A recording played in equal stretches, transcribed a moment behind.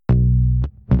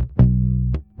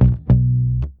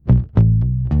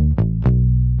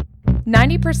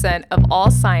90% of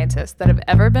all scientists that have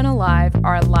ever been alive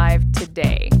are alive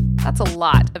today. That's a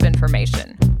lot of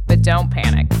information, but don't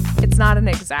panic. It's not an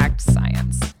exact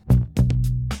science.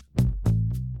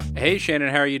 Hey, Shannon,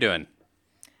 how are you doing?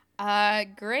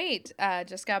 Great.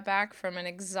 Just got back from an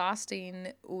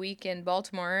exhausting week in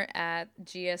Baltimore at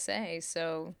GSA,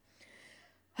 so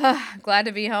glad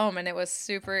to be home, and it was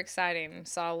super exciting.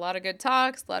 Saw a lot of good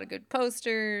talks, a lot of good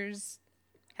posters.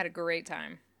 Had a great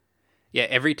time. Yeah,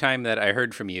 every time that I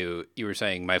heard from you, you were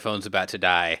saying, my phone's about to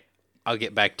die. I'll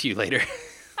get back to you later.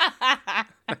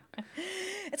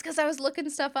 It's because I was looking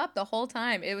stuff up the whole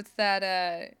time. It was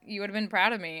that you would have been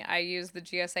proud of me. I used the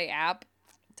GSA app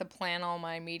to plan all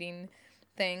my meeting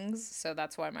things, so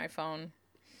that's why my phone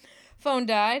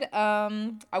died.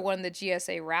 I won the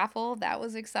GSA raffle. That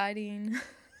was exciting.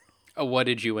 What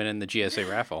did you win in the GSA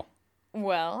raffle?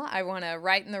 Well, I won a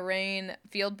Write in the Rain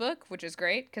field book, which is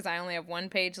great because I only have one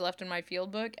page left in my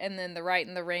field book, and then the Write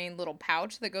in the Rain little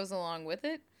pouch that goes along with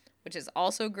it, which is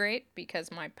also great because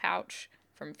my pouch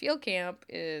from field camp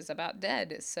is about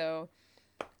dead. So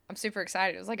I'm super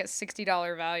excited. It was like a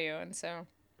 $60 value, and so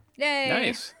yay!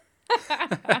 Nice.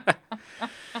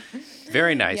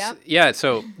 Very nice. Yep. Yeah,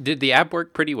 so did the app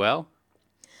work pretty well?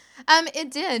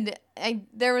 It did.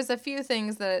 There was a few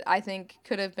things that I think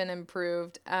could have been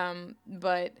improved,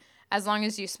 but as long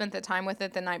as you spent the time with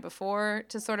it the night before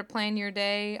to sort of plan your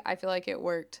day, I feel like it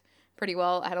worked pretty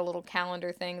well. I had a little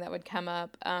calendar thing that would come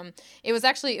up. It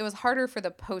was harder for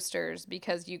the posters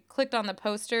because you clicked on the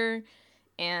poster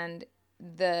and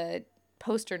the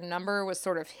poster number was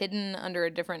sort of hidden under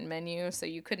a different menu, so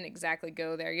you couldn't exactly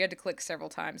go there. You had to click several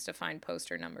times to find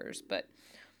poster numbers, but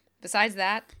besides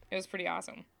that, it was pretty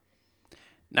awesome.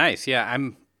 Nice. Yeah,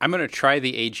 I'm going to try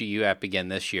the AGU app again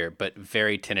this year, but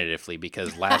very tentatively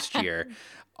because last year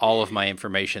all of my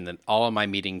information and all of my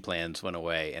meeting plans went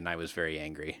away and I was very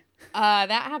angry.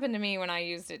 That happened to me when I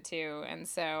used it too, and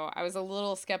so I was a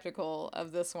little skeptical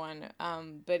of this one,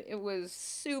 but it was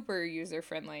super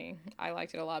user-friendly. I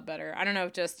liked it a lot better. I don't know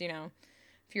if just,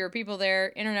 fewer people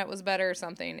there, internet was better or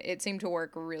something. It seemed to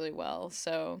work really well,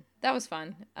 so that was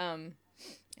fun.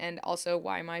 And also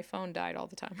why my phone died all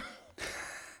the time.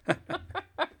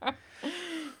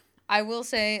 I will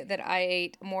say that I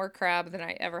ate more crab than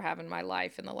I ever have in my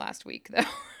life in the last week, though.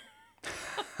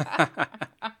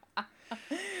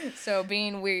 So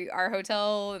our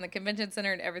hotel and the convention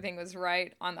center and everything was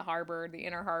right on the harbor, the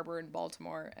inner harbor in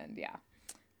Baltimore, and yeah,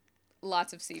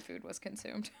 lots of seafood was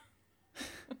consumed.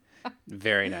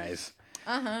 Very nice.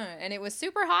 And it was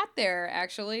super hot there,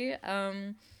 actually.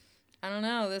 I don't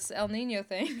know, this El Nino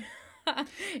thing.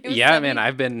 Yeah, man,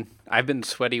 I've been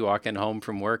sweaty walking home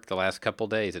from work the last couple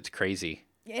days. It's crazy.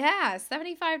 Yeah,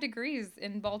 75 degrees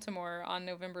in Baltimore on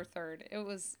November 3rd. It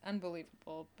was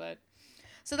unbelievable, but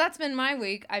so that's been my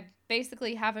week. I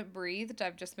basically haven't breathed.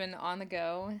 I've just been on the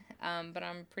go, but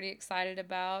I'm pretty excited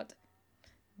about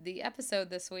the episode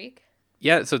this week.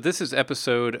 Yeah, so this is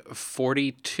episode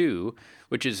 42,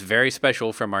 which is very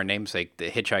special from our namesake,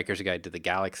 The Hitchhiker's Guide to the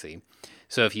Galaxy.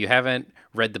 So if you haven't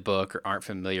read the book or aren't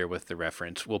familiar with the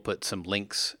reference, we'll put some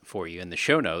links for you in the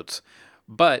show notes.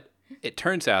 But it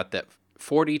turns out that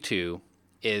 42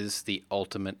 is the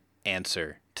ultimate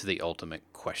answer to the ultimate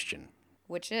question.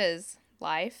 Which is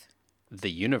life, the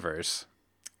universe,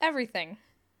 everything.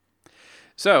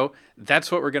 So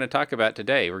that's what we're going to talk about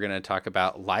today. We're going to talk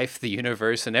about life, the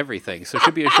universe, and everything. So it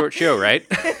should be a short show, right?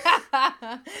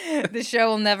 The show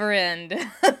will never end.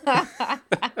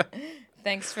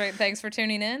 Thanks for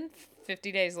tuning in.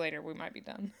 50 days later, we might be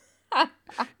done.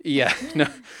 Yeah. No.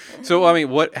 So, I mean,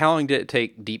 how long did it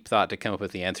take deep thought to come up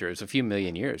with the answer? It was a few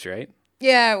million years, right?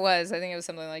 Yeah, it was. I think it was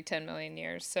something like 10 million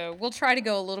years. So we'll try to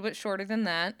go a little bit shorter than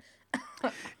that.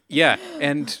 Yeah.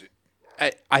 And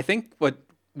I think what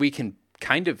we can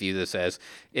kind of view this as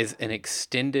is an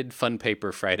extended Fun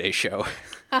Paper Friday show.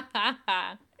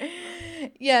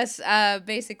 Yes,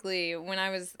 basically, when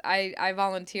I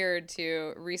volunteered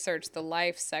to research the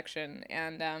life section,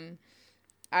 and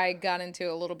I got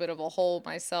into a little bit of a hole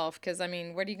myself, because, I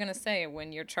mean, what are you going to say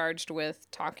when you're charged with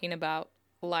talking about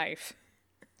life?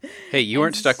 Hey, you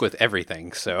weren't stuck with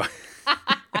everything, so...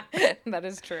 That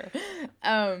is true.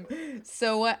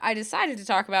 So what I decided to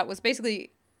talk about was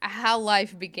basically how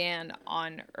life began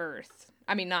on Earth.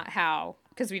 I mean, not how,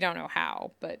 because we don't know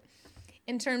how, but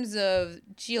in terms of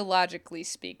geologically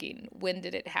speaking, when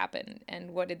did it happen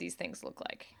and what did these things look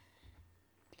like?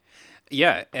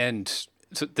 Yeah, and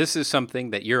so this is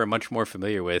something that you're much more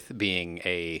familiar with, being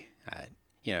a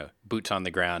boots on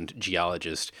the ground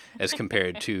geologist as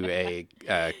compared to a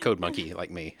code monkey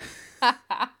like me.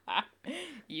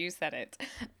 You said it.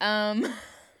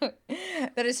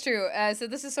 That is true. So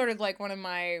this is sort of like one of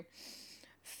my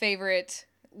favorite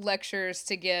lectures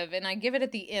to give, and I give it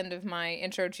at the end of my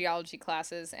intro geology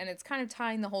classes, and it's kind of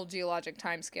tying the whole geologic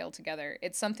time scale together.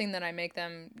 It's something that I make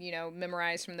them,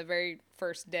 memorize from the very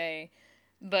first day.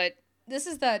 But this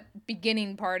is that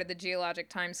beginning part of the geologic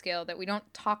time scale that we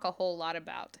don't talk a whole lot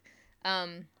about.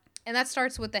 And that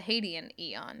starts with the Hadean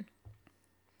Eon.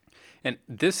 And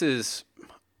this is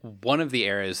one of the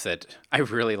eras that I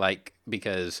really like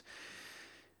because,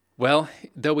 well,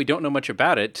 though we don't know much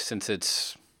about it since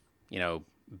it's,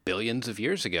 billions of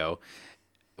years ago,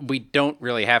 we don't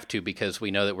really have to because we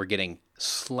know that we're getting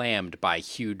slammed by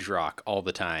huge rock all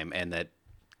the time and that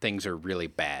things are really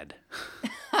bad.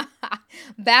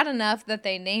 Bad enough that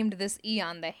they named this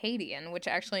eon the Hadean, which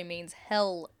actually means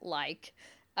hell-like.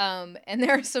 And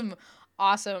there are some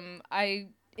awesome... I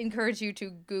encourage you to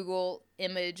Google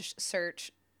image search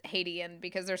Hadean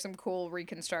because there's some cool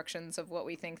reconstructions of what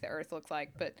we think the Earth looked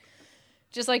like. But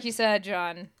just like you said,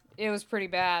 John, it was pretty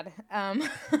bad.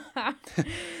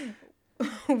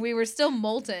 We were still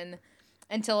molten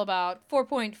until about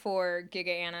 4.4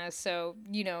 gigaanna. So,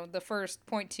 the first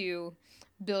 0.2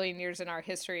 billion years in our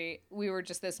history, we were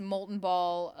just this molten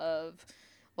ball of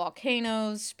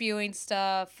volcanoes spewing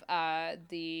stuff.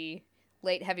 The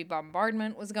late heavy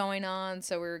bombardment was going on,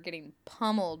 so we were getting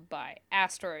pummeled by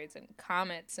asteroids and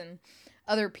comets and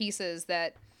other pieces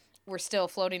that were still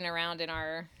floating around in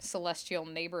our celestial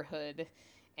neighborhood.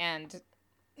 And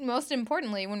most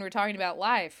importantly, when we're talking about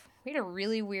life, we had a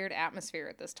really weird atmosphere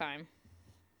at this time.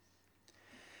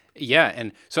 Yeah,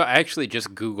 and so I actually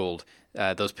just Googled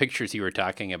those pictures you were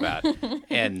talking about,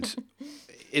 and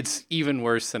it's even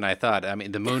worse than I thought. I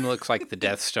mean, the moon looks like the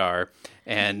Death Star,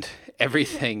 and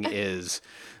everything is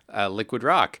liquid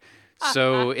rock.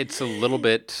 So it's a little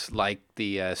bit like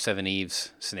the Seven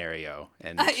Eves scenario.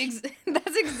 And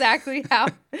that's exactly how.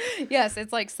 Yes,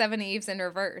 it's like Seven Eves in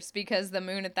reverse because the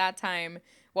moon at that time,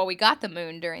 well, we got the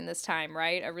moon during this time,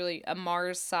 right? A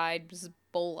Mars-sized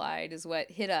bolide is what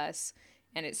hit us,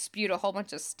 and it spewed a whole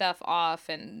bunch of stuff off,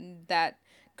 and that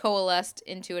coalesced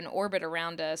into an orbit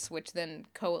around us, which then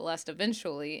coalesced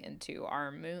eventually into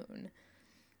our moon.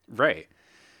 Right.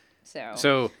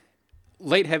 So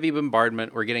late heavy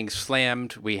bombardment, we're getting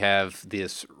slammed. We have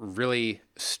this really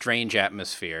strange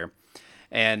atmosphere,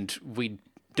 and we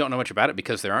don't know much about it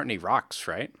because there aren't any rocks,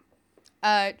 right?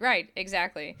 Right,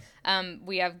 exactly.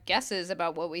 We have guesses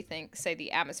about what we think, say,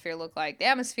 the atmosphere looked like. The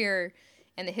atmosphere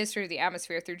and the history of the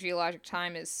atmosphere through geologic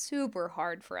time is super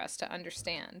hard for us to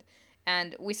understand.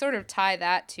 And we sort of tie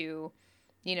that to,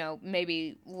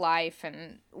 maybe life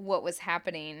and what was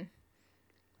happening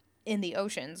in the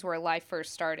oceans where life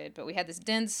first started. But we had this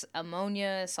dense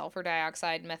ammonia, sulfur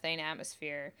dioxide, methane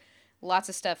atmosphere, lots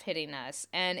of stuff hitting us.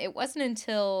 And it wasn't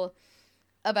until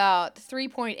about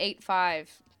 3.85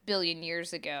 billion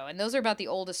years ago, and those are about the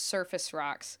oldest surface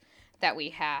rocks that we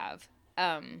have,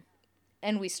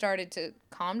 and we started to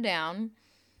calm down,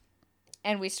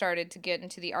 and we started to get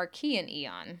into the Archean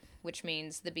Eon, which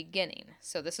means the beginning.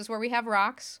 So this is where we have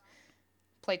rocks.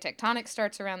 Plate tectonics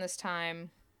starts around this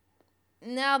time.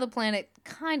 Now the planet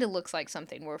kind of looks like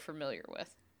something we're familiar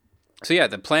with. So yeah,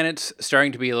 the planet's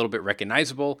starting to be a little bit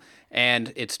recognizable,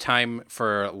 and it's time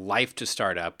for life to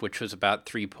start up, which was about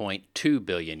 3.2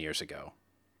 billion years ago.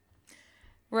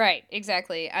 Right,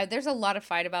 exactly. There's a lot of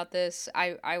fight about this.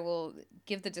 I will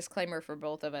give the disclaimer for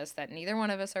both of us that neither one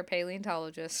of us are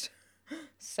paleontologists.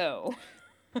 So.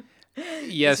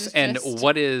 Yes, and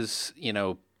what is,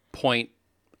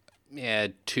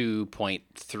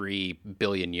 2.3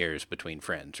 billion years between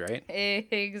friends, right?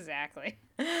 Exactly.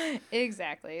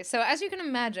 Exactly. So as you can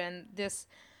imagine, this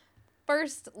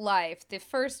first life, the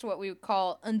first what we would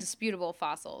call undisputable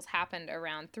fossils, happened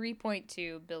around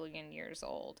 3.2 billion years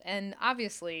old. And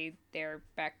obviously, they're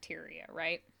bacteria,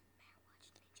 right?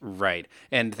 Right.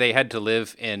 And they had to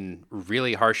live in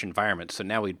really harsh environments, so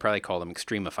now we'd probably call them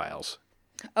extremophiles.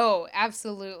 Oh,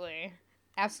 absolutely.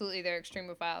 Absolutely, they're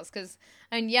extremophiles.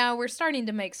 Yeah, we're starting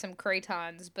to make some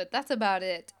cratons, but that's about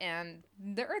it. And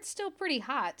the Earth's still pretty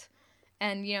hot.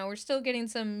 And, we're still getting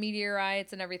some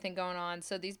meteorites and everything going on.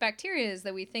 So these bacteria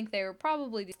that we think they were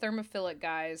probably these thermophilic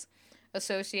guys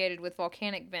associated with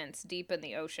volcanic vents deep in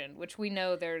the ocean, which we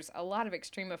know there's a lot of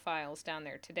extremophiles down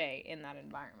there today in that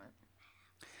environment.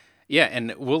 Yeah,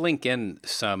 and we'll link in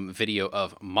some video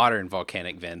of modern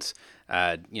volcanic vents.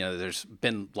 There's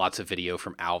been lots of video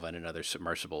from Alvin and other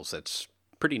submersibles. That's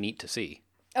pretty neat to see.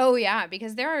 Oh, yeah,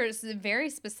 because there are very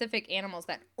specific animals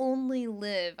that only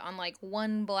live on, like,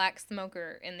 one black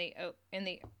smoker in the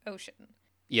ocean.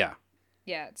 Yeah.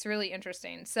 Yeah, it's really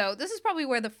interesting. So this is probably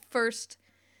where the first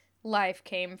life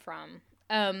came from.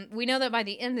 We know that by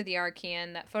the end of the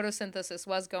Archean, that photosynthesis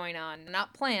was going on.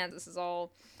 Not plants, this is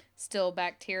all still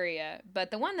bacteria.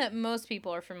 But the one that most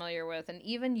people are familiar with, and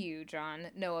even you, John,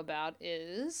 know about,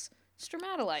 is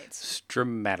stromatolites.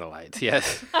 Stromatolites,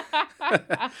 yes.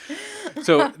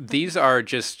 So these are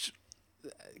just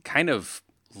kind of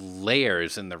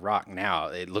layers in the rock now,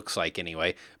 it looks like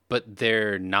anyway, but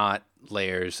they're not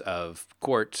layers of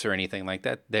quartz or anything like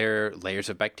that. They're layers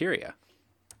of bacteria.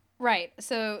 Right.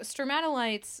 So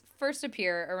stromatolites first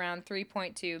appear around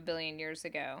 3.2 billion years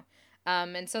ago.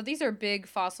 And so these are big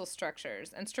fossil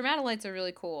structures. And stromatolites are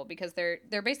really cool because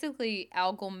they're basically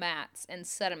algal mats and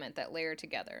sediment that layer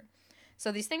together.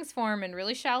 So these things form in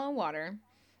really shallow water,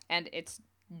 and it's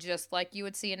just like you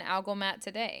would see an algal mat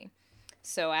today.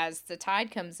 So as the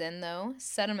tide comes in, though,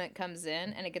 sediment comes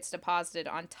in, and it gets deposited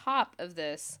on top of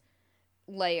this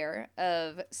layer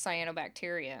of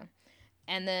cyanobacteria.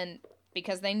 And then,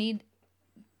 because they need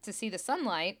to see the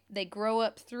sunlight, they grow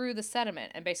up through the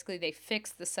sediment, and basically they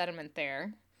fix the sediment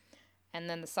there, and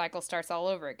then the cycle starts all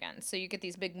over again. So you get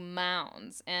these big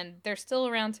mounds, and they're still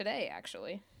around today,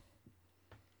 actually.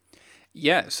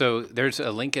 Yeah, so there's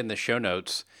a link in the show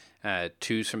notes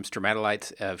to some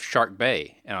stromatolites of Shark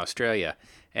Bay in Australia.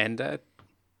 And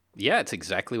yeah, it's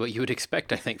exactly what you would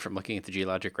expect, I think, from looking at the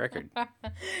geologic record.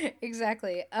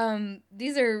 Exactly.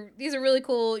 These are really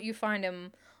cool. You find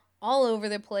them all over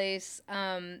the place.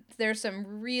 There's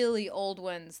some really old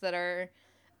ones that are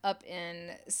up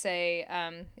in, say,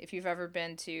 if you've ever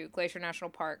been to Glacier National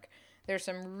Park, there's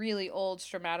some really old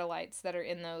stromatolites that are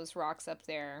in those rocks up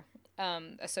there,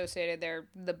 associated there.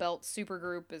 The belt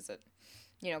supergroup is a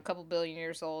couple billion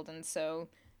years old, and so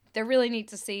they're really neat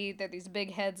to see. They're these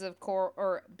big heads of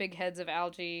big heads of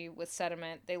algae with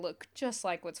sediment. They look just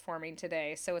like what's forming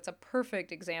today, so it's a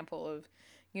perfect example of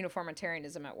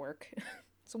uniformitarianism at work,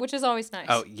 so, which is always nice.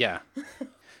 Oh, yeah.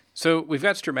 So we've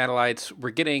got stromatolites.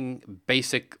 We're getting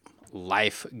basic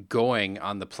life going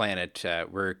on the planet.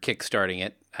 We're kickstarting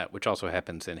it, which also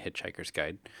happens in Hitchhiker's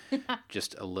Guide,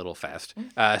 just a little fast.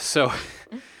 So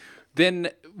then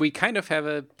we kind of have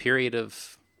a period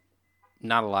of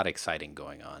not a lot exciting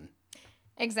going on.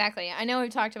 Exactly. I know we've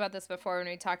talked about this before when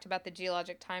we talked about the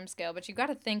geologic timescale, but you got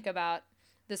to think about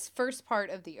this first part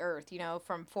of the Earth,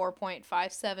 from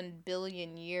 4.57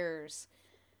 billion years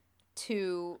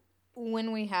to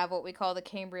when we have what we call the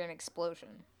Cambrian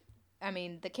explosion. I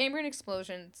mean, the Cambrian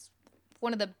explosion's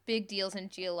one of the big deals in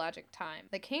geologic time.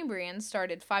 The Cambrian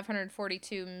started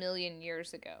 542 million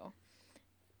years ago.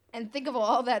 And think of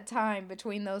all that time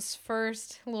between those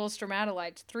first little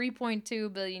stromatolites,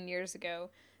 3.2 billion years ago,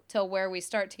 till where we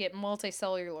start to get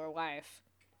multicellular life,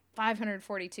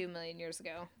 542 million years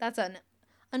ago. That's an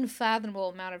unfathomable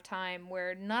amount of time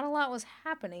where not a lot was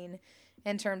happening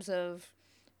in terms of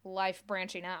life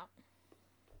branching out.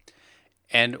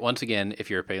 And once again, if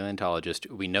you're a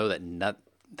paleontologist, we know that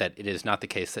that it is not the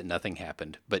case that nothing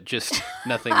happened, but just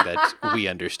nothing that we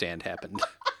understand happened.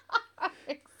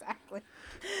 Exactly.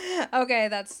 Okay,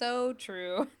 that's so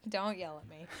true. Don't yell at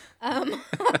me.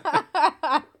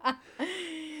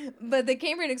 But the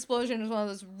Cambrian explosion is one of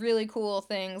those really cool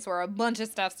things where a bunch of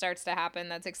stuff starts to happen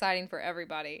that's exciting for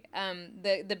everybody.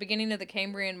 The beginning of the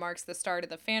Cambrian marks the start of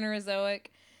the Phanerozoic,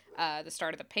 the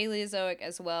start of the Paleozoic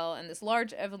as well, and this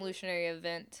large evolutionary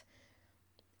event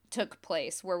took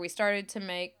place where we started to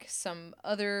make some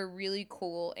other really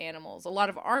cool animals, a lot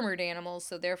of armored animals,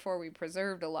 so therefore we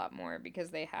preserved a lot more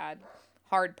because they had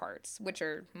hard parts, which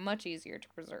are much easier to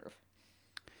preserve.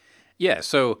 Yeah,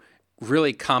 so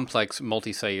really complex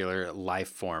multicellular life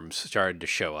forms started to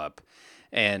show up,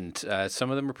 and some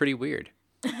of them are pretty weird.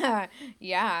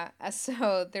 Yeah,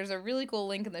 so there's a really cool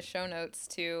link in the show notes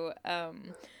to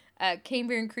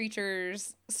Cambrian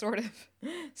creatures sort of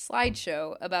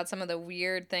slideshow about some of the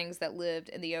weird things that lived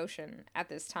in the ocean at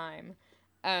this time.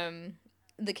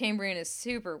 The Cambrian is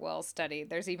super well studied.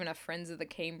 There's even a Friends of the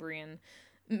Cambrian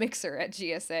mixer at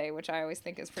GSA, which I always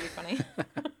think is pretty funny.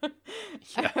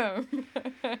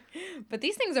 But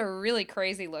these things are really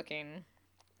crazy looking.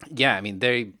 Yeah, I mean,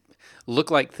 they look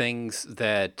like things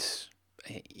that,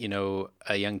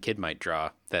 a young kid might draw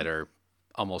that are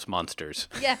almost monsters.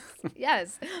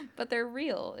 Yes, but they're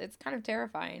real. It's kind of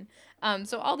terrifying.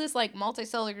 So all this like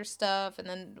multicellular stuff, and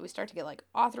then we start to get like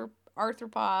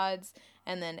arthropods,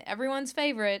 and then everyone's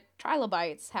favorite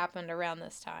trilobites happened around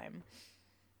this time.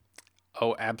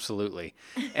 Oh, absolutely.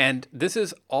 And this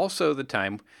is also the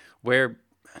time where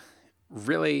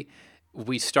really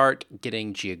we start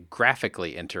getting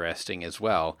geographically interesting as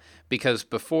well, because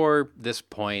before this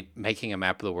point, making a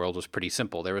map of the world was pretty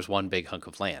simple. There was one big hunk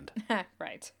of land.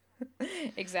 Right.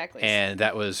 Exactly. And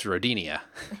that was Rodinia.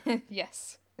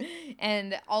 Yes.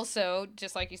 And also,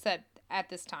 just like you said, at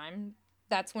this time,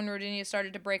 that's when Rodinia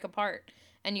started to break apart.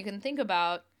 And you can think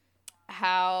about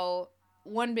how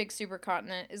one big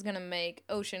supercontinent is going to make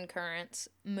ocean currents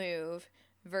move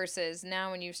versus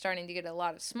now when you're starting to get a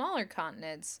lot of smaller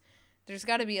continents, there's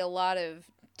got to be a lot of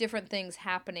different things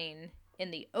happening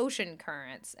in the ocean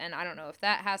currents. And I don't know if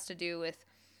that has to do with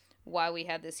why we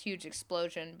had this huge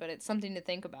explosion, but it's something to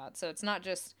think about. So it's not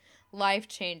just life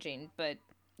changing, but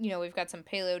we've got some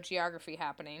paleogeography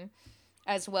happening,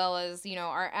 as well as,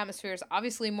 our atmosphere is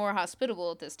obviously more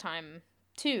hospitable at this time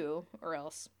too, or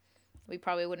else we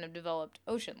probably wouldn't have developed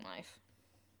ocean life.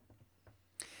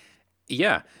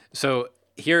 Yeah. So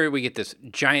here we get this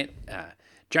giant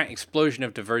explosion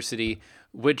of diversity,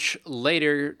 which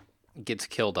later gets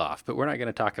killed off. But we're not going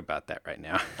to talk about that right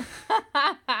now.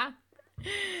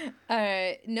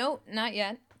 No, not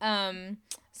yet.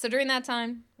 So during that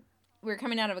time, we were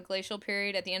coming out of a glacial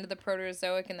period. At the end of the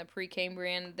Proterozoic and the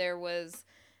Precambrian, there was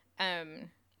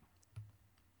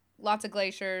lots of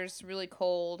glaciers, really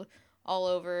cold all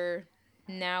over.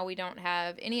 Now we don't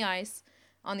have any ice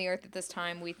on the Earth at this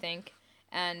time, we think.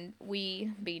 And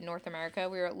we, being North America,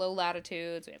 we were at low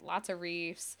latitudes. We had lots of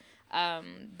reefs.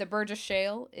 The Burgess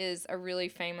Shale is a really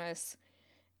famous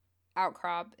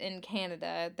outcrop in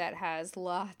Canada that has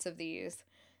lots of these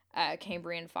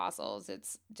Cambrian fossils.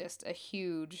 It's just a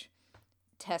huge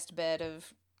test bed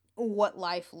of what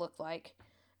life looked like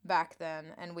back then,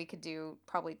 and we could do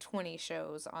probably 20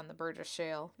 shows on the Burgess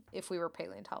Shale if we were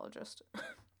paleontologists.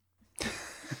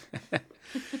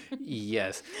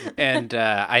 Yes. And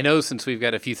I know since we've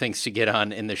got a few things to get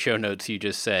on in the show notes, you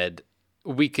just said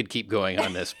we could keep going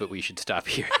on this, but we should stop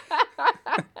here.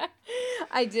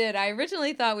 I did. I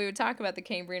originally thought we would talk about the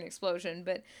Cambrian explosion,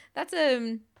 but that's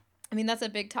a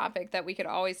big topic that we could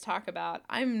always talk about.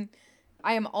 I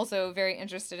am also very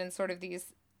interested in sort of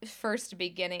these first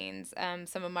beginnings.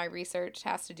 Some of my research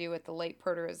has to do with the late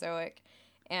Proterozoic,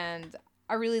 and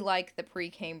I really like the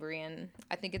Precambrian.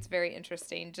 I think it's very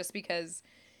interesting just because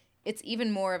it's even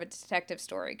more of a detective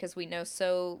story because we know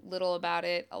so little about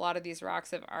it. A lot of these rocks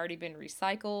have already been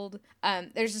recycled.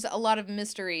 There's just a lot of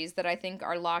mysteries that I think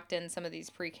are locked in some of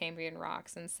these Precambrian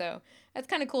rocks. And so it's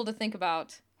kind of cool to think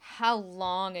about how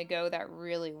long ago that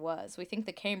really was. We think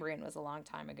the Cambrian was a long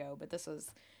time ago, but this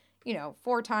was,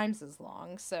 4 times as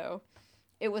long. So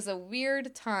it was a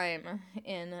weird time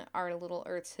in our little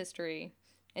Earth's history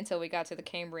until we got to the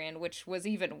Cambrian, which was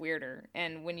even weirder.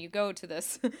 And when you go to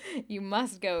this, you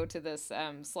must go to this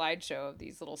slideshow of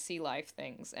these little sea life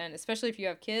things. And especially if you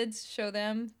have kids, show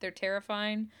them. They're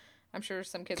terrifying. I'm sure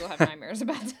some kids will have nightmares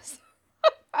about this.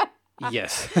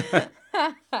 Yes.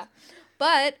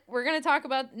 But we're going to talk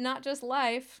about not just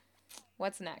life.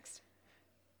 What's next?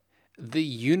 The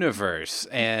universe.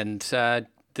 And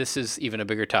this is even a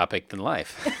bigger topic than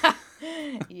life.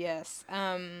 Yes.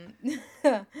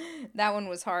 That one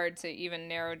was hard to even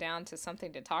narrow down to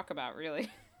something to talk about, really.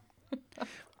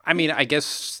 I mean, I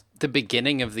guess the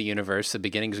beginning of the universe, the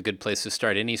beginning is a good place to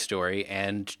start any story.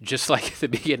 And just like the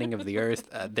beginning of the Earth,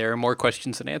 there are more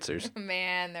questions than answers.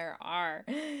 Man, there are.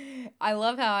 I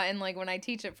love how, and like when I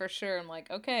teach it for sure, I'm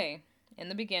like, okay, in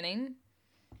the beginning,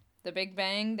 the Big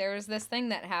Bang, there was this thing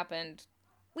that happened.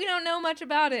 We don't know much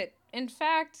about it. In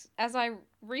fact, as I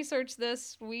research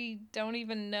this, we don't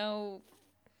even know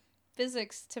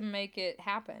physics to make it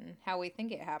happen, how we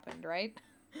think it happened, right?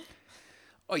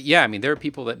 Oh, yeah. I mean, there are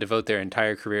people that devote their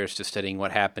entire careers to studying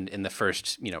what happened in the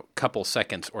first, couple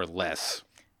seconds or less.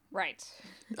 Right.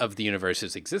 Of the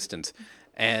universe's existence.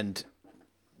 And,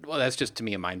 well, that's just, to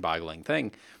me, a mind-boggling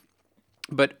thing.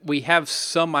 But we have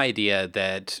some idea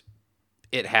that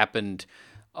it happened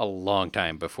a long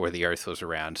time before the Earth was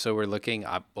around. So we're looking,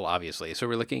 obviously,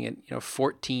 we're looking at,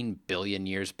 14 billion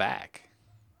years back.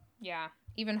 Yeah,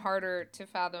 even harder to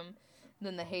fathom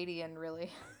than the Hadean,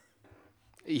 really.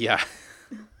 Yeah.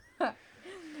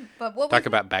 But what Talk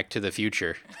about Back to the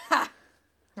Future.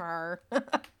 So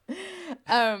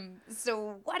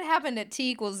what happened at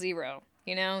t = 0?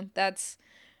 That's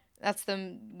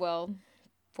the,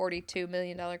 $42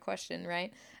 million question,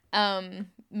 right?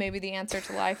 Maybe the answer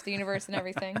to life, the universe, and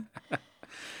everything.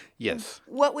 Yes.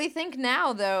 What we think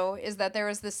now, though, is that there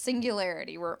was this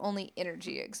singularity where only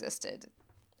energy existed.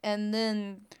 And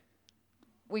then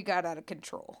we got out of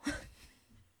control.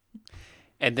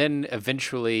 And then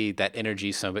eventually that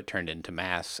energy, some of it turned into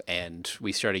mass, and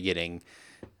we started getting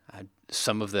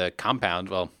some of the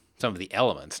compounds, some of the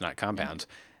elements, not compounds,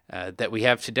 that we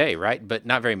have today, right? But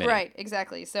not very many. Right,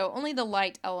 exactly. So only the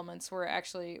light elements were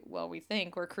actually, we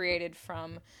think, were created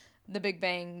from the Big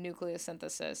Bang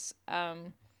nucleosynthesis.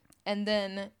 And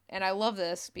then, and I love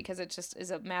this because it just is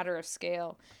a matter of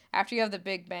scale. After you have the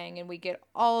Big Bang and we get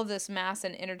all of this mass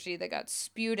and energy that got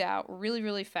spewed out really,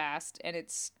 really fast, and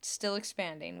it's still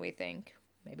expanding, we think.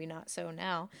 Maybe not so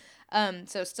now.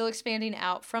 So still expanding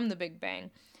out from the Big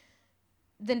Bang.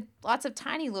 Then lots of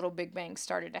tiny little Big Bangs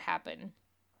started to happen.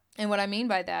 And what I mean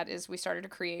by that is we started to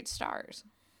create stars.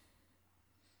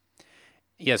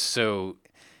 Yes, so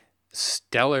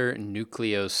stellar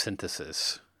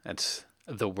nucleosynthesis. That's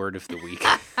the word of the week.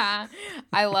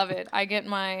 I love it. I get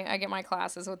my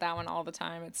classes with that one all the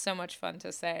time. It's so much fun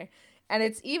to say. And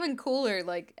it's even cooler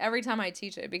like every time I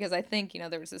teach it because I think,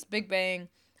 there was this Big Bang,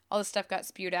 all this stuff got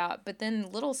spewed out, but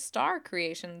then little star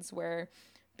creations where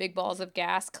big balls of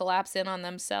gas collapse in on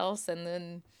themselves and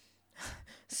then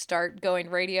start going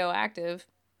radioactive.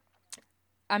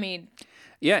 I mean,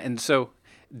 yeah, and so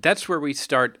that's where we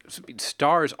start.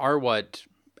 Stars are what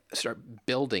start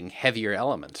building heavier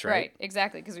elements, right? Right,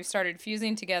 exactly, because we started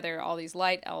fusing together all these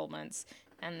light elements,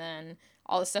 and then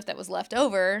all the stuff that was left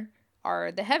over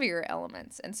are the heavier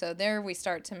elements. And so there we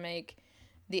start to make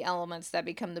the elements that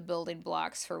become the building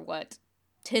blocks for what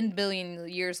 10 billion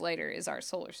years later is our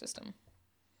solar system.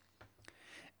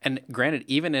 And granted,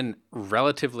 even in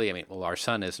relatively, our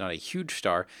sun is not a huge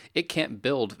star. It can't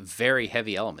build very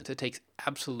heavy elements. It takes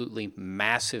absolutely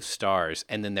massive stars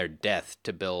and then their death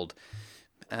to build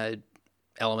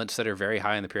elements that are very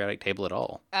high in the periodic table at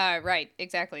all. Right,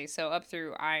 exactly. So up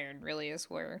through iron really is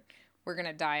where we're going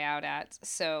to die out at.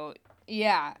 So,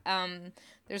 yeah,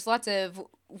 there's lots of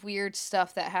weird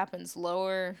stuff that happens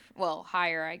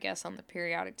higher, I guess, on the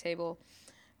periodic table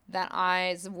that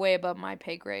is way above my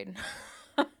pay grade.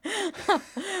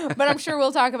 But I'm sure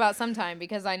we'll talk about sometime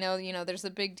because I know, there's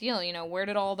a big deal. Where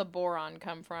did all the boron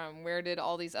come from? Where did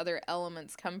all these other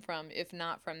elements come from, if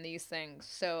not from these things?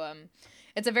 So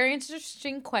it's a very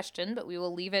interesting question, but we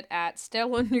will leave it at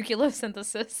stellar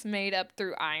nucleosynthesis made up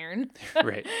through iron.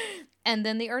 Right. And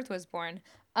then the Earth was born.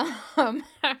 But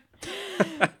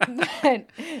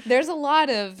there's a lot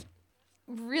of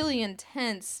really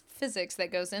intense physics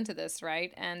that goes into this,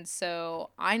 right? And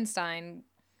so Einstein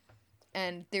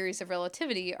and theories of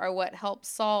relativity are what help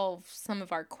solve some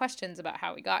of our questions about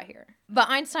how we got here. But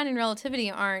Einstein and relativity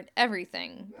aren't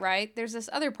everything, right? There's this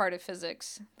other part of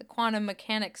physics, the quantum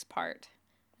mechanics part,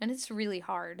 and it's really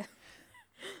hard.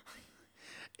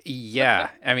 Yeah,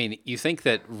 you think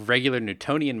that regular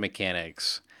Newtonian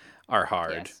mechanics are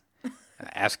hard. Yes.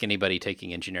 Ask anybody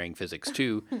taking engineering physics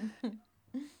too.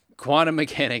 Quantum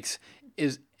mechanics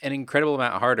is an incredible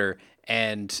amount harder,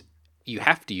 and you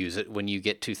have to use it when you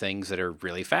get to things that are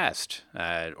really fast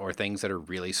or things that are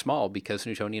really small because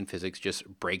Newtonian physics just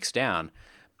breaks down.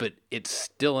 But it's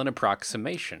still an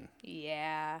approximation.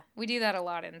 Yeah, we do that a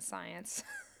lot in science.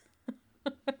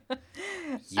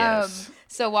 Yes.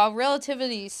 So while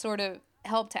relativity sort of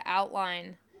helped to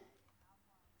outline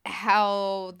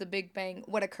how the Big Bang,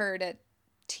 what occurred at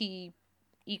t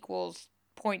equals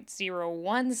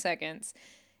 0.01 seconds,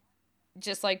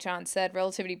 just like John said,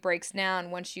 relativity breaks down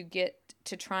once you get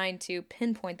to trying to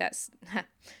pinpoint that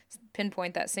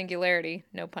singularity,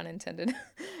 no pun intended.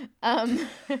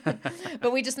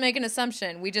 But we just make an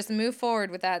assumption. We just move forward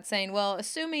with that, saying, well,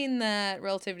 assuming that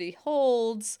relativity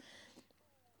holds,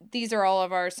 these are all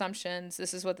of our assumptions.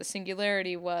 This is what the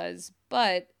singularity was.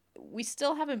 But we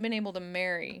still haven't been able to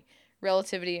marry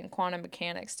relativity and quantum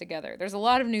mechanics together. There's a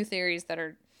lot of new theories that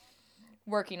are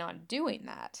working on doing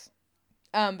that.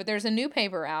 But there's a new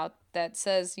paper out that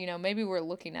says, maybe we're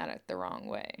looking at it the wrong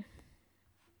way.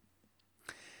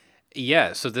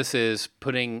 Yeah, so this is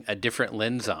putting a different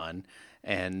lens on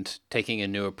and taking a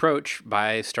new approach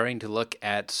by starting to look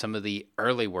at some of the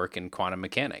early work in quantum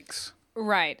mechanics.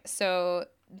 Right. So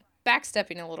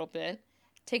backstepping a little bit,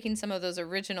 taking some of those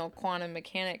original quantum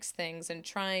mechanics things and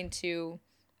trying to,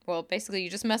 basically you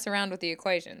just mess around with the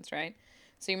equations, right?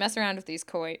 So you mess around with these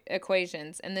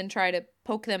equations and then try to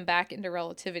poke them back into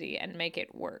relativity and make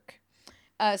it work.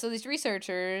 So these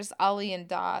researchers, Ali and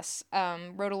Das,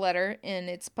 wrote a letter, and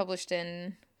it's published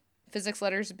in Physics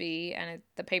Letters B, and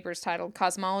the paper is titled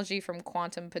Cosmology from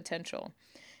Quantum Potential.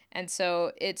 And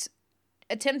so it's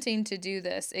attempting to do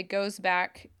this. It goes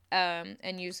back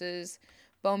and uses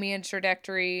Bohmian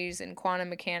trajectories and quantum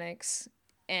mechanics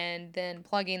and then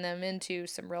plugging them into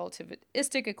some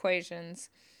relativistic equations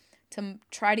to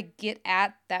try to get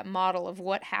at that model of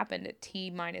what happened at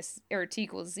t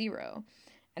equals 0.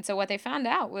 And so what they found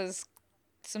out was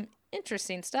some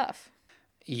interesting stuff.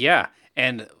 Yeah,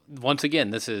 and once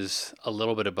again, this is a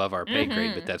little bit above our pay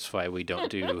grade, but that's why we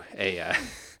don't do a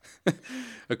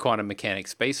quantum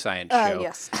mechanics space science show.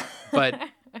 Yes. But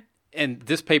and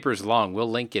this paper is long. We'll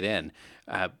link it in.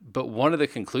 But one of the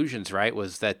conclusions, right,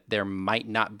 was that there might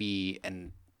not be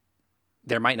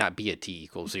a t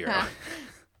equals 0.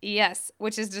 Yes,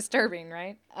 which is disturbing,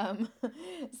 right?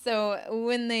 So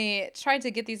when they tried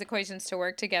to get these equations to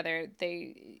work together,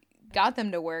 they got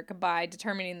them to work by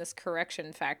determining this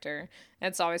correction factor.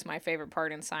 That's always my favorite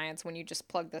part in science, when you just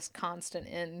plug this constant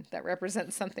in that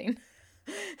represents something.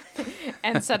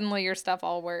 And suddenly your stuff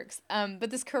all works.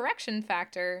 But this correction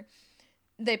factor,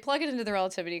 they plug it into the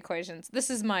relativity equations.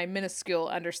 This is my minuscule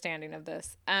understanding of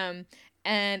this. And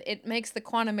it makes the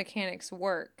quantum mechanics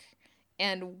work.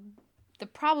 And the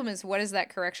problem is, what does that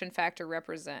correction factor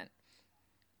represent?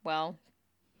 Well,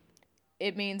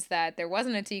 it means that there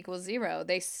wasn't a t equals 0.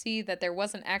 They see that there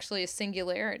wasn't actually a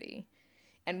singularity.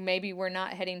 And maybe we're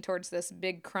not heading towards this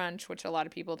big crunch, which a lot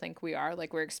of people think we are.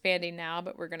 Like, we're expanding now,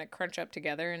 but we're going to crunch up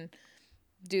together and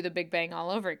do the Big Bang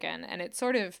all over again. And it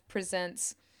sort of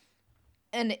presents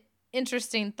an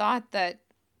interesting thought that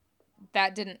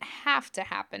didn't have to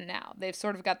happen now. They've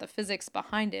sort of got the physics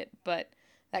behind it, but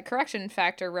that correction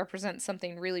factor represents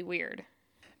something really weird.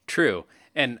 True.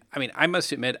 And I mean, I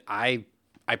must admit, I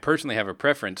personally have a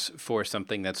preference for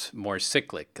something that's more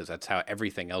cyclic, because that's how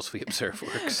everything else we observe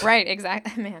works. Right,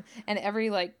 exactly, man. And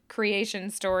every creation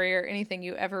story or anything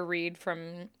you ever read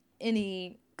from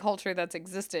any culture that's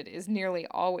existed is nearly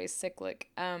always cyclic.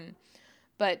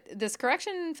 But this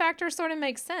correction factor sort of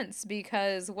makes sense,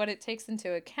 because what it takes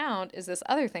into account is this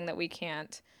other thing that we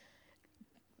can't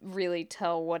really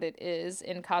tell what it is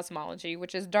in cosmology,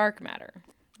 which is dark matter,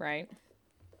 right?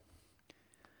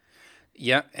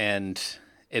 Yeah, and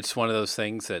it's one of those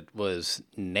things that was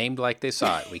named like they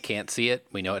saw it. We can't see it.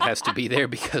 We know it has to be there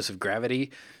because of gravity.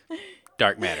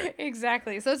 Dark matter.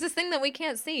 Exactly. So it's this thing that we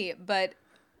can't see, but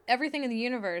everything in the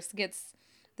universe gets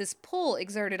this pull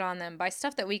exerted on them by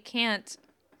stuff that we can't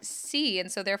see,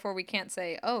 and so therefore we can't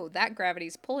say, oh, that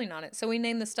gravity's pulling on it. So we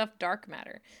name the stuff dark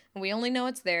matter. And we only know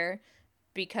it's there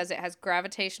because it has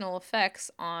gravitational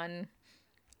effects on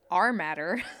our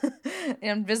matter,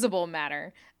 invisible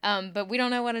matter. But we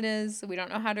don't know what it is. We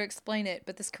don't know how to explain it.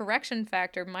 But this correction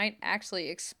factor might actually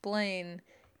explain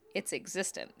its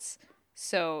existence.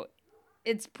 So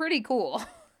it's pretty cool.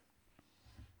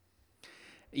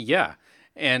 Yeah.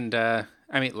 And, I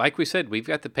mean, like we said, we've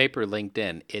got the paper linked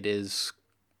in. It is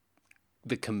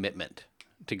the commitment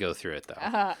to go through it,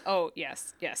 though. Oh,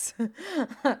 yes.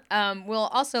 We'll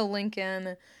also link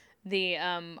in the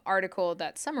article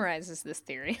that summarizes this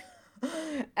theory,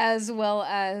 as well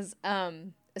as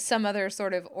some other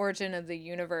sort of origin of the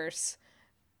universe.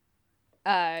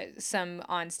 Some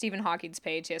on Stephen Hawking's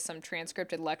page, he has some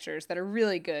transcripted lectures that are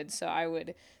really good, so I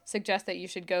would suggest that you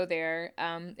should go there.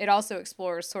 It also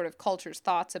explores sort of culture's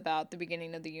thoughts about the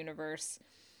beginning of the universe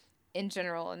in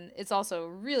general, and it's also a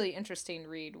really interesting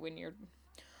read when you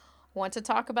want to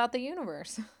talk about the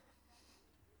universe.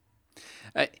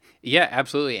 Yeah,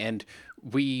 absolutely. And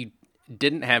we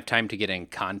didn't have time to get in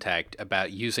contact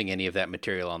about using any of that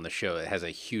material on the show. It has a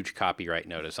huge copyright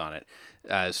notice on it.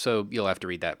 So you'll have to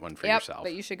read that one for yourself.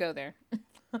 But you should go there.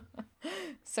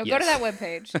 So Yes. Go to that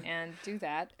webpage and do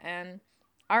that. And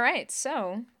all right,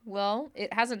 so, well,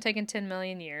 it hasn't taken 10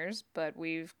 million years, but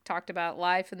we've talked about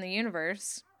life in the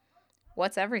universe.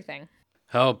 What's everything?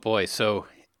 Oh, boy. So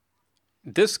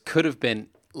this could have been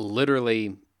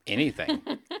literally anything,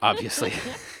 obviously.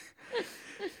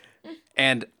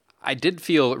 And I did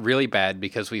feel really bad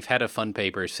because we've had a fun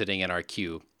paper sitting in our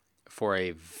queue for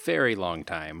a very long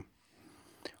time,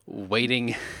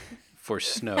 waiting for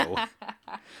snow,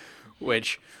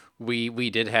 which we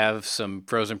did have some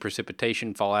frozen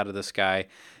precipitation fall out of the sky.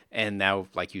 And now,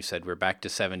 like you said, we're back to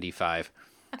 75.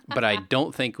 But I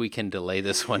don't think we can delay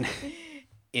this one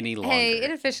any longer. Hey, it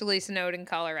officially snowed in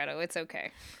Colorado. It's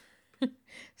okay.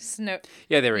 Snow.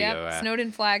 Yeah, there we go. Snowed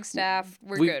in Flagstaff.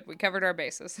 We're good. We covered our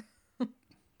bases.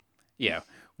 Yeah,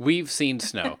 we've seen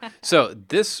snow. So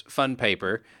this fun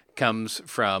paper comes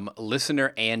from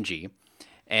listener Angie,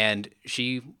 and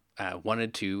she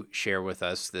wanted to share with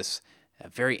us this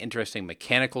very interesting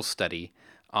mechanical study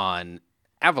on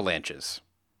avalanches.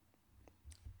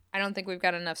 I don't think we've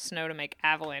got enough snow to make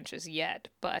avalanches yet,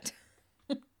 but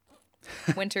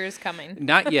winter is coming.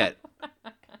 Not yet.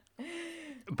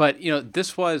 But,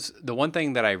 this was the one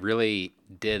thing that I really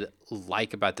did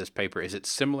like about this paper is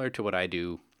it's similar to what I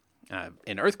do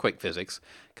in earthquake physics,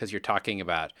 because you're talking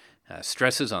about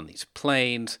stresses on these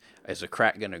planes. Is the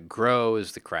crack going to grow?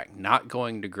 Is the crack not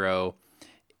going to grow?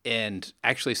 And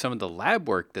actually, some of the lab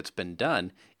work that's been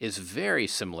done is very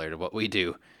similar to what we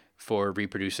do for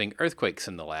reproducing earthquakes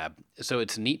in the lab. So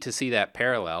it's neat to see that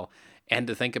parallel and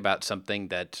to think about something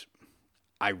that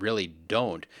I really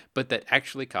don't, but that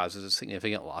actually causes a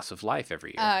significant loss of life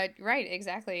every year. Right,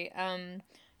 exactly.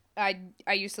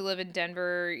 I used to live in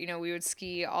Denver. You know, we would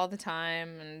ski all the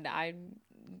time, and I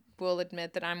will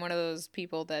admit that I'm one of those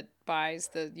people that buys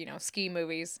the, ski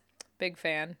movies. Big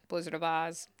fan. Blizzard of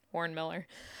Oz, Warren Miller.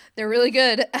 They're really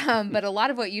good. But a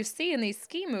lot of what you see in these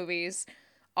ski movies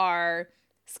are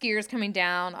skiers coming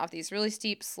down off these really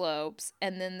steep slopes,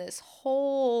 and then this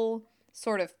whole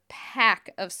sort of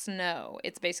pack of snow.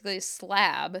 It's basically a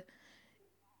slab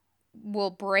will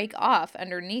break off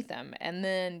underneath them. And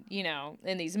then,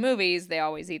 in these movies, they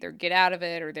always either get out of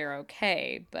it or they're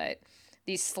okay. But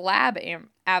these slab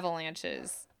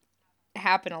avalanches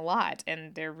happen a lot,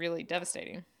 and they're really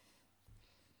devastating.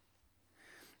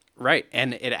 Right.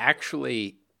 And it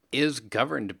actually is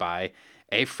governed by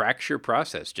a fracture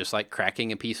process, just like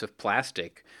cracking a piece of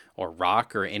plastic or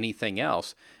rock or anything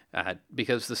else,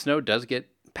 because the snow does get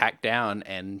packed down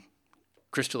and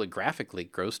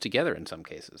crystallographically grows together in some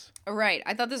cases. Right.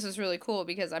 I thought this was really cool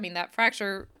because, that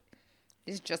fracture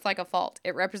is just like a fault.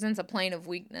 It represents a plane of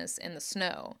weakness in the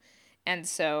snow. And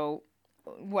so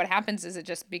what happens is it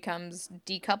just becomes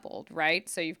decoupled, right?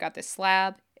 So you've got this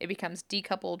slab, it becomes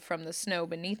decoupled from the snow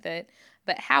beneath it,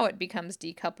 but how it becomes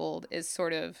decoupled is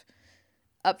sort of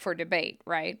up for debate,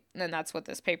 right? And that's what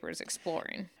this paper is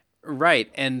exploring. Right.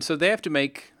 And so they have to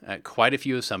make quite a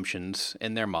few assumptions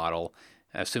in their model,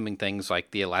 assuming things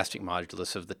like the elastic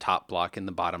modulus of the top block and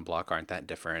the bottom block aren't that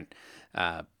different.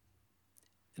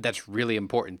 That's really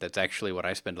important. That's actually what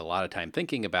I spend a lot of time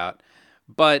thinking about.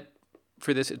 But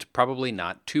for this, it's probably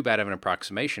not too bad of an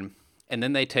approximation. And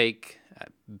then they take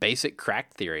basic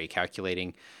crack theory,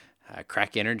 calculating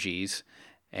crack energies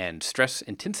and stress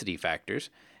intensity factors,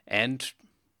 and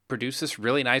produce this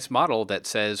really nice model that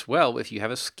says, well, if you have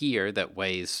a skier that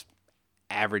weighs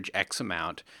average X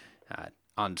amount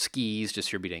on skis,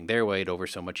 distributing their weight over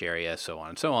so much area, so on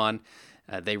and so on,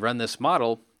 they run this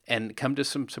model and come to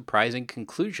some surprising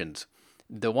conclusions.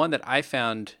 The one that I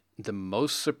found the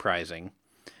most surprising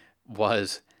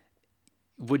was,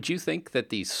 would you think that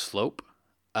the slope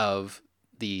of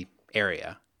the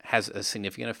area has a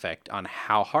significant effect on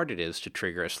how hard it is to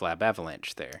trigger a slab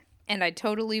avalanche there? And I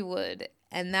totally would.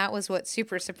 And that was what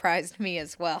super surprised me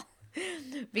as well.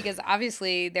 Because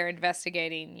obviously they're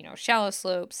investigating, shallow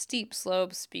slopes, steep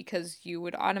slopes, because you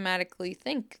would automatically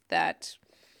think that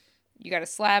you got a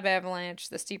slab avalanche,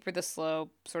 the steeper the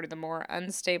slope, sort of the more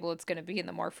unstable it's going to be and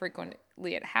the more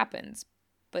frequently it happens.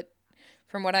 But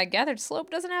from what I gathered,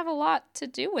 slope doesn't have a lot to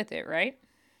do with it, right?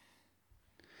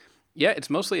 Yeah, it's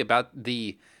mostly about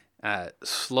the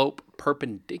slope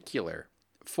perpendicular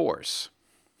force.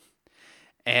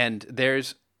 And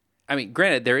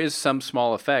granted, there is some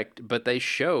small effect, but they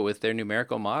show with their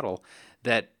numerical model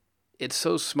that it's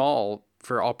so small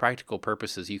for all practical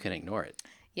purposes, you can ignore it.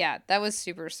 Yeah, that was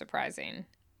super surprising.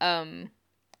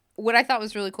 What I thought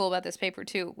was really cool about this paper,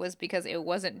 too, was because it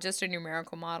wasn't just a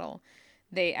numerical model.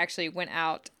 They actually went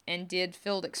out and did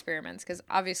field experiments, because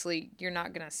obviously you're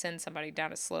not going to send somebody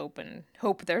down a slope and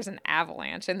hope there's an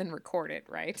avalanche and then record it,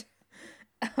 right?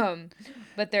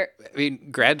 But they're...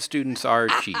 grad students are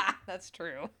cheap. That's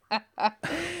true.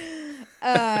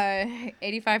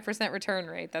 85% return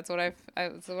rate. That's what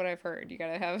I've heard. You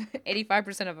gotta have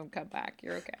 85% of them come back.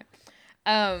 You're okay.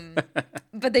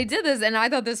 But they did this, and I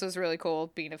thought this was really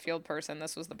cool. Being a field person,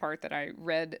 this was the part that I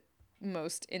read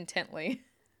most intently.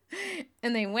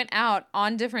 And they went out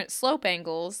on different slope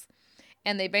angles,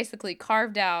 and they basically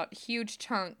carved out huge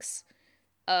columns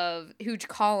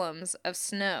of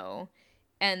snow,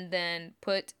 and then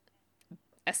put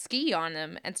a ski on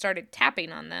them and started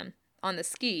tapping on them on the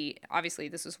ski. Obviously,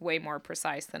 this is way more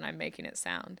precise than I'm making it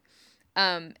sound.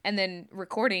 And then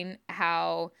recording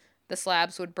how the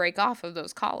slabs would break off of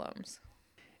those columns.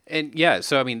 And yeah,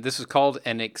 so this is called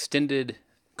an extended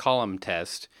column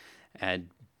test. And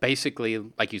basically,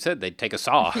 like you said, they'd take a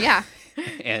saw. Yeah.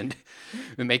 And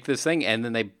make this thing, and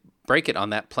then they break it on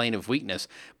that plane of weakness.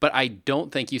 But I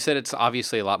don't think, you said it's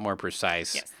obviously a lot more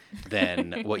precise. Yes.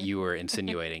 Than what you were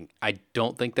insinuating. I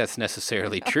don't think that's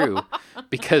necessarily true,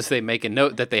 because they make a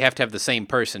note that they have to have the same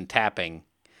person tapping,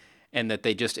 and that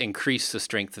they just increase the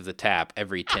strength of the tap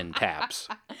every 10 taps.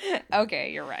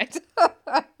 Okay, you're right.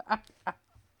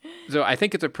 So I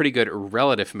think it's a pretty good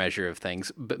relative measure of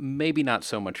things, but maybe not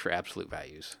so much for absolute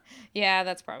values. Yeah,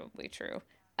 that's probably true.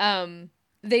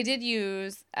 They did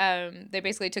use, they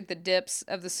basically took the dips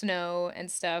of the snow and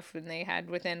stuff, and they had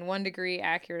within 1 degree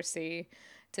accuracy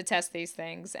to test these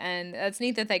things. And it's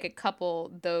neat that they could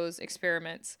couple those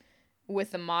experiments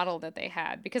with the model that they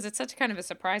had, because it's such kind of a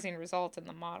surprising result in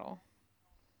the model.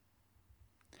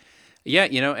 Yeah,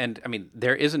 and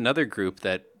there is another group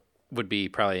that would be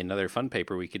probably another fun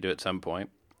paper we could do at some point,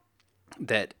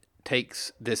 that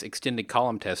takes this extended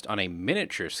column test on a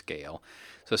miniature scale.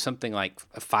 So something like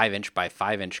a 5-inch by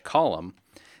 5-inch column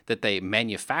that they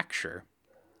manufacture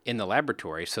in the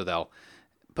laboratory. So they'll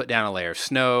put down a layer of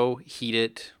snow, heat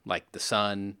it like the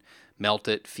sun, melt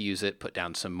it, fuse it, put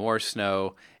down some more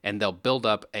snow, and they'll build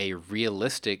up a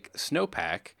realistic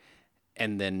snowpack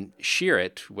and then shear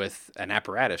it with an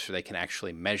apparatus so they can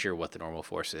actually measure what the normal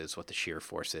force is, what the shear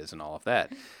force is, and all of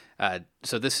that.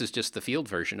 So this is just the field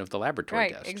version of the laboratory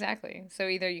test. Right, exactly. So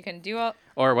either you can do all...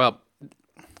 Or, well,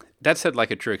 that said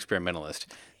like a true experimentalist.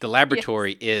 The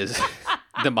laboratory is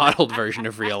the modeled version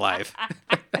of real life.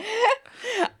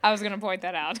 I was going to point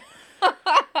that out.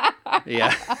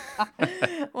 Yeah.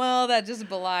 Well, that just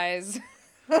belies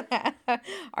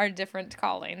our different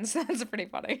callings. That's pretty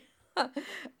funny.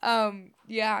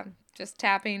 Yeah, just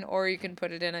tapping, or you can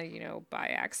put it in a,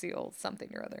 biaxial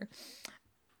something or other.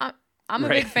 I'm a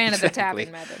big fan of the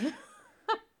tapping method.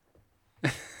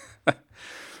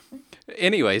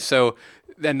 Anyway, so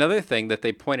another thing that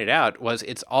they pointed out was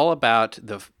it's all about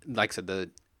like I said,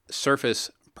 the surface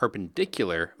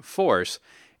perpendicular force,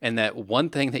 and that one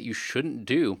thing that you shouldn't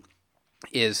do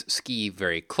is ski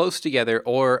very close together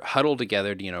or huddle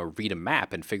together to, read a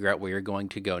map and figure out where you're going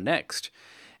to go next.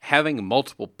 Having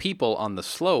multiple people on the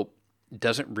slope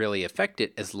doesn't really affect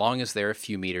it as long as they're a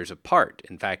few meters apart.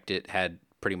 In fact, it had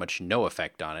pretty much no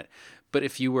effect on it. But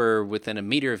if you were within a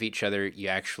meter of each other, you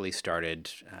actually started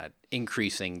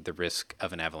increasing the risk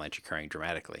of an avalanche occurring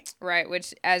dramatically. Right,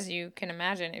 which, as you can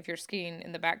imagine, if you're skiing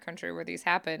in the backcountry where these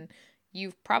happen,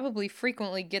 you probably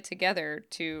frequently get together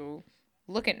to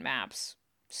look at maps.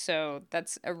 So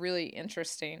that's a really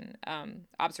interesting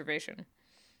observation.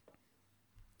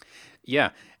 Yeah,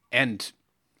 and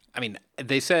I mean,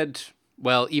 they said,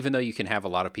 well, even though you can have a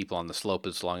lot of people on the slope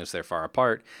as long as they're far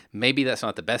apart, maybe that's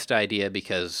not the best idea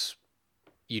because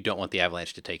you don't want the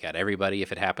avalanche to take out everybody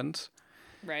if it happens.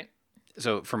 Right.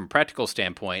 So from a practical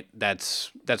standpoint, that's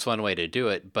one way to do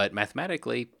it. But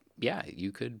mathematically, yeah,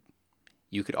 you could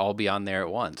all be on there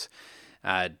at once.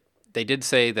 They did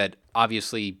say that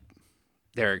obviously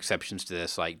there are exceptions to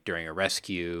this, like during a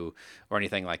rescue or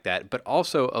anything like that, but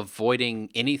also avoiding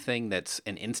anything that's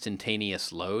an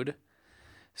instantaneous load.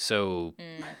 So,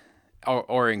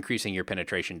 or increasing your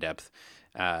penetration depth.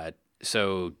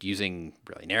 So using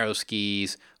really narrow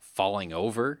skis, falling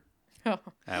over,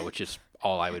 which is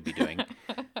all I would be doing,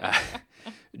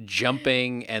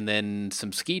 jumping, and then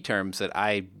some ski terms that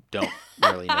I don't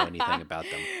really know anything about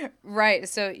them. Right.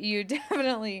 So you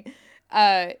definitely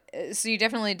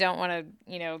don't want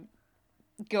to,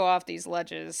 go off these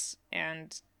ledges,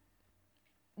 and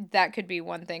that could be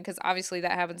one thing, because obviously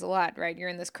that happens a lot, right? You're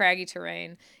in this craggy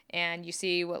terrain and you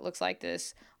see what looks like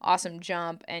this awesome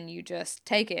jump and you just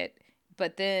take it.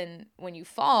 But then when you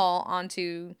fall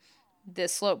onto the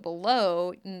slope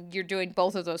below, you're doing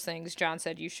both of those things John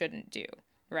said you shouldn't do,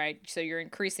 right? So you're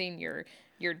increasing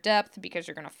your depth because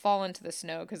you're going to fall into the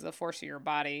snow because of the force of your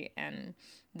body, and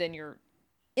then you're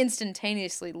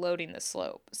instantaneously loading the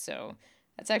slope. So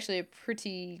that's actually a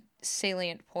pretty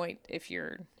salient point if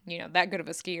you're, that good of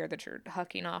a skier that you're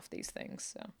hucking off these things.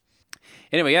 So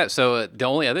anyway, yeah, so the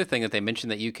only other thing that they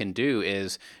mentioned that you can do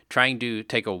is trying to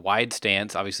take a wide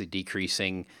stance, obviously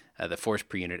decreasing the force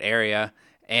per unit area,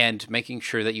 and making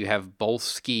sure that you have both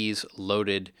skis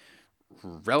loaded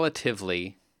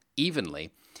relatively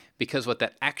evenly, because what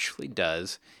that actually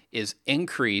does is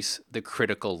increase the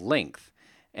critical length.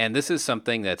 And this is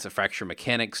something that's a fracture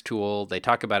mechanics tool. They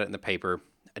talk about it in the paper.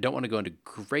 I don't want to go into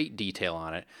great detail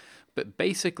on it, but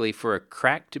basically for a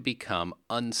crack to become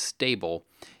unstable,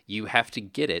 you have to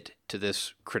get it to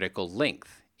this critical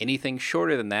length. Anything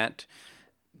shorter than that,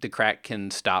 the crack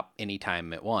can stop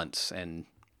anytime at once and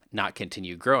not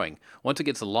continue growing. Once it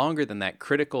gets longer than that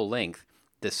critical length,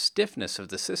 the stiffness of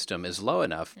the system is low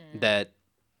enough that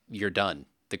you're done.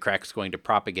 The crack's going to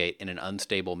propagate in an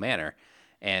unstable manner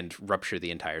and rupture the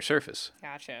entire surface.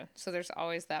 Gotcha. So there's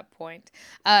always that point.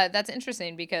 That's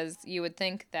interesting, because you would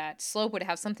think that slope would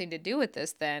have something to do with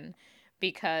this then,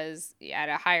 because at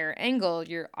a higher angle,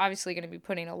 you're obviously going to be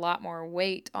putting a lot more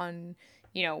weight on,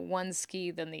 one ski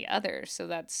than the other. So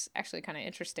that's actually kind of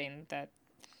interesting that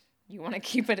you want to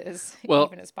keep it as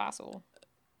even as possible.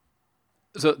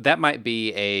 So that might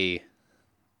be a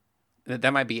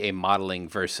modeling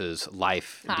versus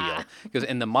life deal, because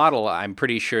in the model, I'm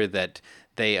pretty sure that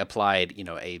they applied,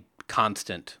 a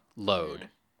constant load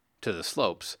to the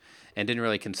slopes and didn't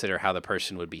really consider how the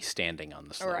person would be standing on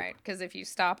the slope. Right, because if you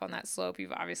stop on that slope,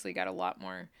 you've obviously got a lot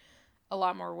more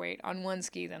weight on one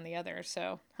ski than the other.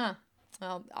 So,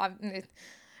 well,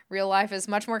 real life is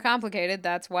much more complicated.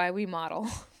 That's why we model.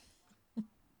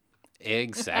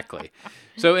 Exactly.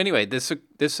 So anyway, this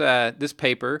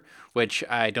paper, which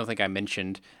I don't think I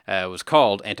mentioned, was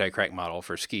called Anti-Crack Model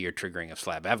for Skier Triggering of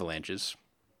Slab Avalanches,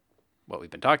 what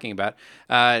we've been talking about,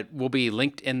 will be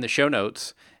linked in the show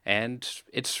notes, and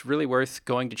it's really worth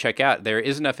going to check out. There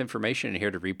is enough information in here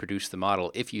to reproduce the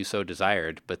model if you so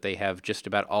desired, but they have just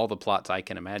about all the plots I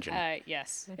can imagine.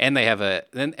 Yes. And they have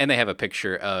a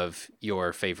picture of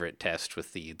your favorite test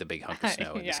with the big hunk of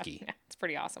snow and the ski. Yeah, it's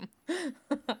pretty awesome.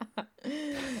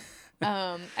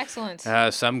 Excellent.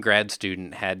 Some grad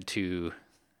student had to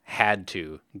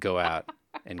go out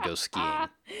and go skiing.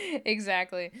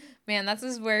 Exactly. Man, this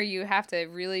is where you have to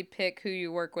really pick who you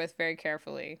work with very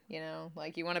carefully.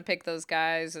 Like you want to pick those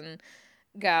guys and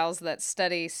gals that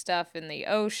study stuff in the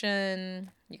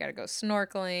ocean. You got to go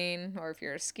snorkeling. Or if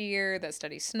you're a skier, that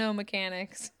studies snow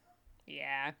mechanics.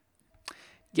 Yeah.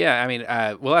 Yeah, I mean,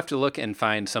 we'll have to look and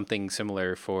find something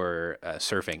similar for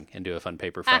surfing and do a fun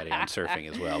paper Friday on surfing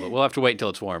as well. But we'll have to wait until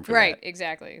it's warm for that. Right,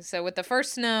 exactly. So with the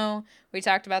first snow, we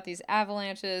talked about these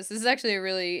avalanches. This is actually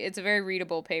it's a very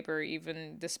readable paper,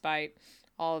 even despite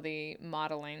all the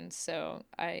modeling. So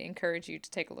I encourage you to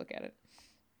take a look at it.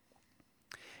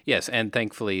 Yes, and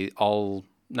thankfully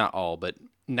not all, but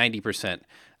 90%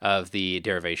 of the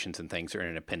derivations and things are in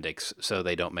an appendix, so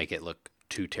they don't make it look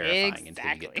too terrifying until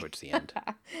you get towards the end.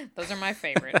 Those are my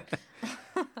favorite.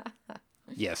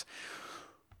 Yes.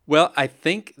 Well, I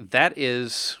think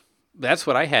that's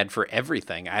what I had for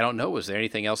everything. I don't know. Was there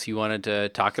anything else you wanted to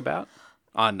talk about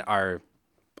on our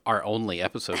only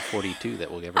episode 42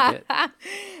 that we'll ever get?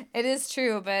 It is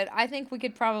true, but I think we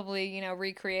could probably,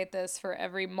 recreate this for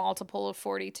every multiple of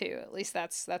 42. At least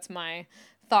that's my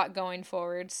thought going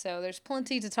forward. So there's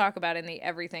plenty to talk about in the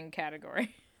everything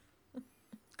category.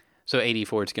 So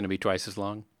 84 is going to be twice as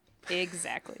long?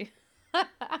 Exactly.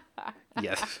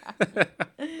 Yes.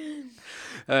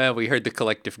 We heard the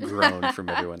collective groan from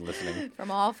everyone listening.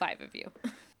 From all 5 of you.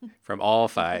 From all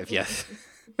 5, yes.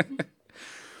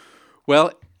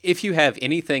 Well, if you have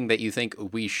anything that you think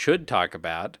we should talk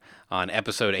about on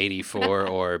episode 84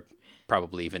 or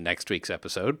probably even next week's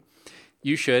episode,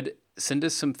 you should send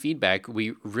us some feedback.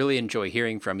 We really enjoy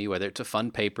hearing from you, whether it's a fun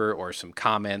paper or some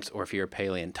comments, or if you're a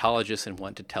paleontologist and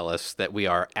want to tell us that we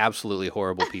are absolutely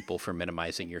horrible people for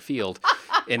minimizing your field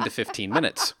into 15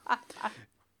 minutes.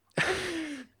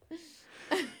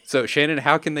 So, Shannon,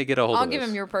 how can they get a hold of us? I'll give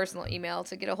them your personal email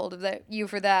to get a hold of you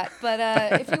for that. But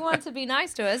if you want to be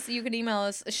nice to us, you can email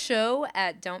us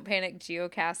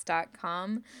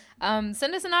show@don'tpanicgeocast.com.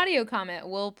 Send us an audio comment.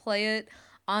 We'll play it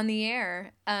on the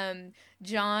air.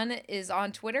 John is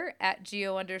on Twitter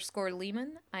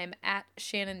 @Geo_Lehman. I'm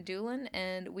 @Shannon Doolin,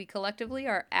 and we collectively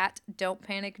are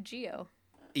 @Don'tPanicGeo.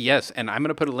 Yes, and I'm going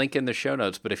to put a link in the show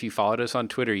notes, but if you followed us on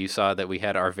Twitter, you saw that we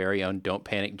had our very own Don't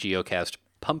Panic Geocast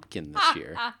pumpkin this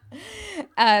year.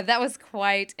 That was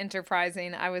quite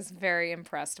enterprising. I was very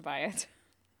impressed by it.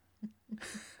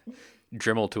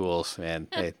 Dremel tools, man,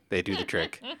 they do the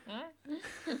trick.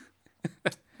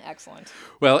 Excellent.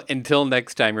 Well, until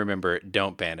next time, remember,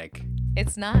 don't panic.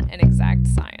 It's not an exact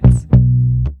science.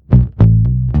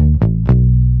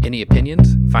 Any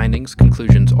opinions, findings,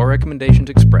 conclusions, or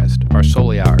recommendations expressed are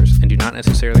solely ours and do not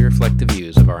necessarily reflect the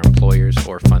views of our employers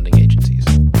or funding agencies.